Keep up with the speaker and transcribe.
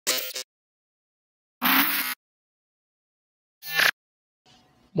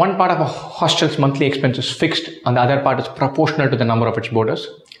One part of a hostel's monthly expense is fixed and the other part is proportional to the number of its boarders.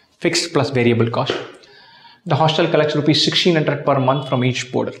 Fixed plus variable cost. The hostel collects rupees 1600 per month from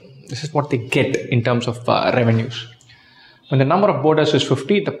each boarder. This is what they get in terms of revenues. When the number of boarders is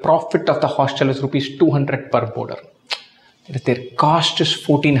 50, the profit of the hostel is rupees 200 per boarder. Their cost is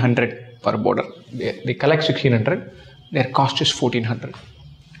 1400 per boarder. They collect 1600, their cost is 1400.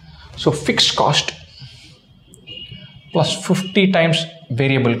 So fixed cost plus 50 times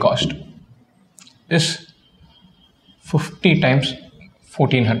variable cost is 50 times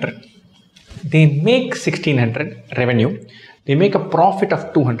 1400. They make 1600 revenue. They make a profit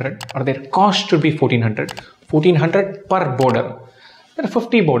of 200, or their cost should be 1400. 1400 per boarder. There are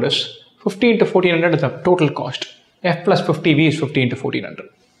 50 boarders. 50 into 1400 is the total cost. F plus 50V is 50 into 1400.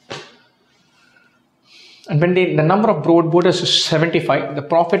 And when the number of boarders is 75, the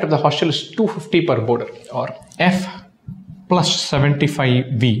profit of the hostel is 250 per boarder, or F plus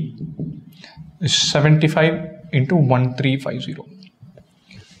 75V is 75 into 1350.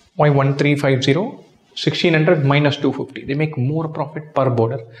 Why 1350? 1600 minus 250. They make more profit per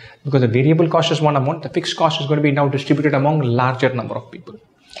boarder because the variable cost is one amount. The fixed cost is going to be now distributed among larger number of people.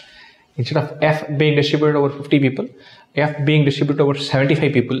 Instead of F being distributed over 50 people, F being distributed over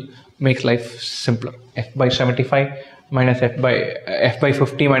 75 people makes life simpler. F by 75 minus F by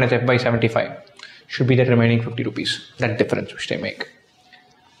 50 minus F by 75 should be the remaining 50 rupees. That difference which they make.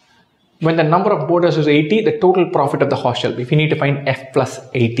 When the number of boarders is 80, the total profit of the hostel, if you need to find F plus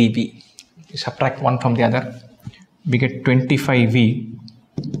 80V, you subtract one from the other, we get 25V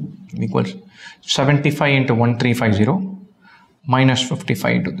equals 75 into 1350 minus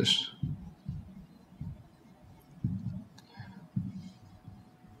 55 into this.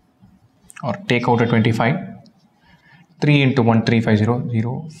 Or take out a 25, 3 into 1350,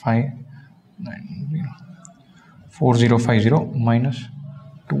 0, 5, 9, 0, 4050 minus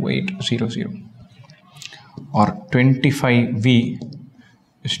 2800. Or 25V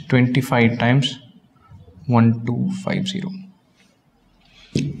is 25 times 1250.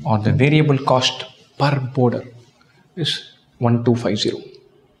 Or the variable cost per boarder is 1250.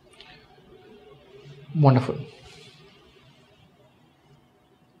 Wonderful.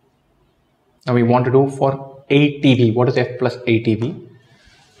 Now we want to do for ATV. What is F plus ATV?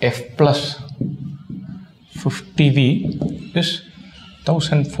 F plus 50V is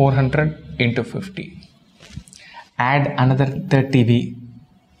 1400 into 50. Add another 30V.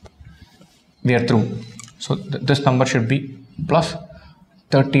 We are through. So this number should be plus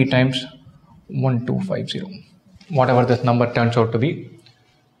 30 times 1250. Whatever this number turns out to be,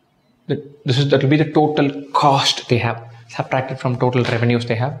 that will be the total cost they have, subtracted from total revenues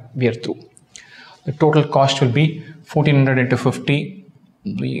they have. We are through. The total cost will be 1400 into 50,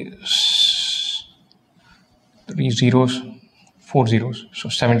 3 zeros, 4 zeros, so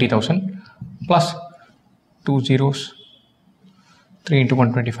 70,000 plus 2 zeros, 3 into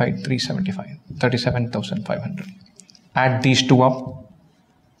 125, 375, 37,500. Add these two up.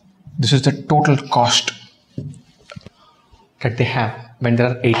 This is the total cost that they have when there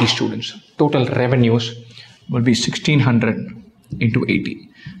are 80 students. Total revenues will be 1600 into 80.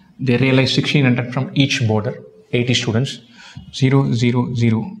 They realize 1600 from each boarder, 80 students, 0, 0,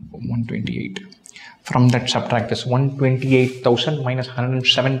 0, 128. From that subtract this 128,000 minus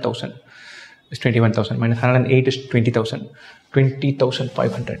 107,000 is 21,000, minus 108 is 20,000,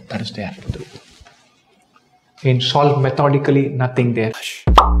 20,500. That is there. In solve methodically, nothing there.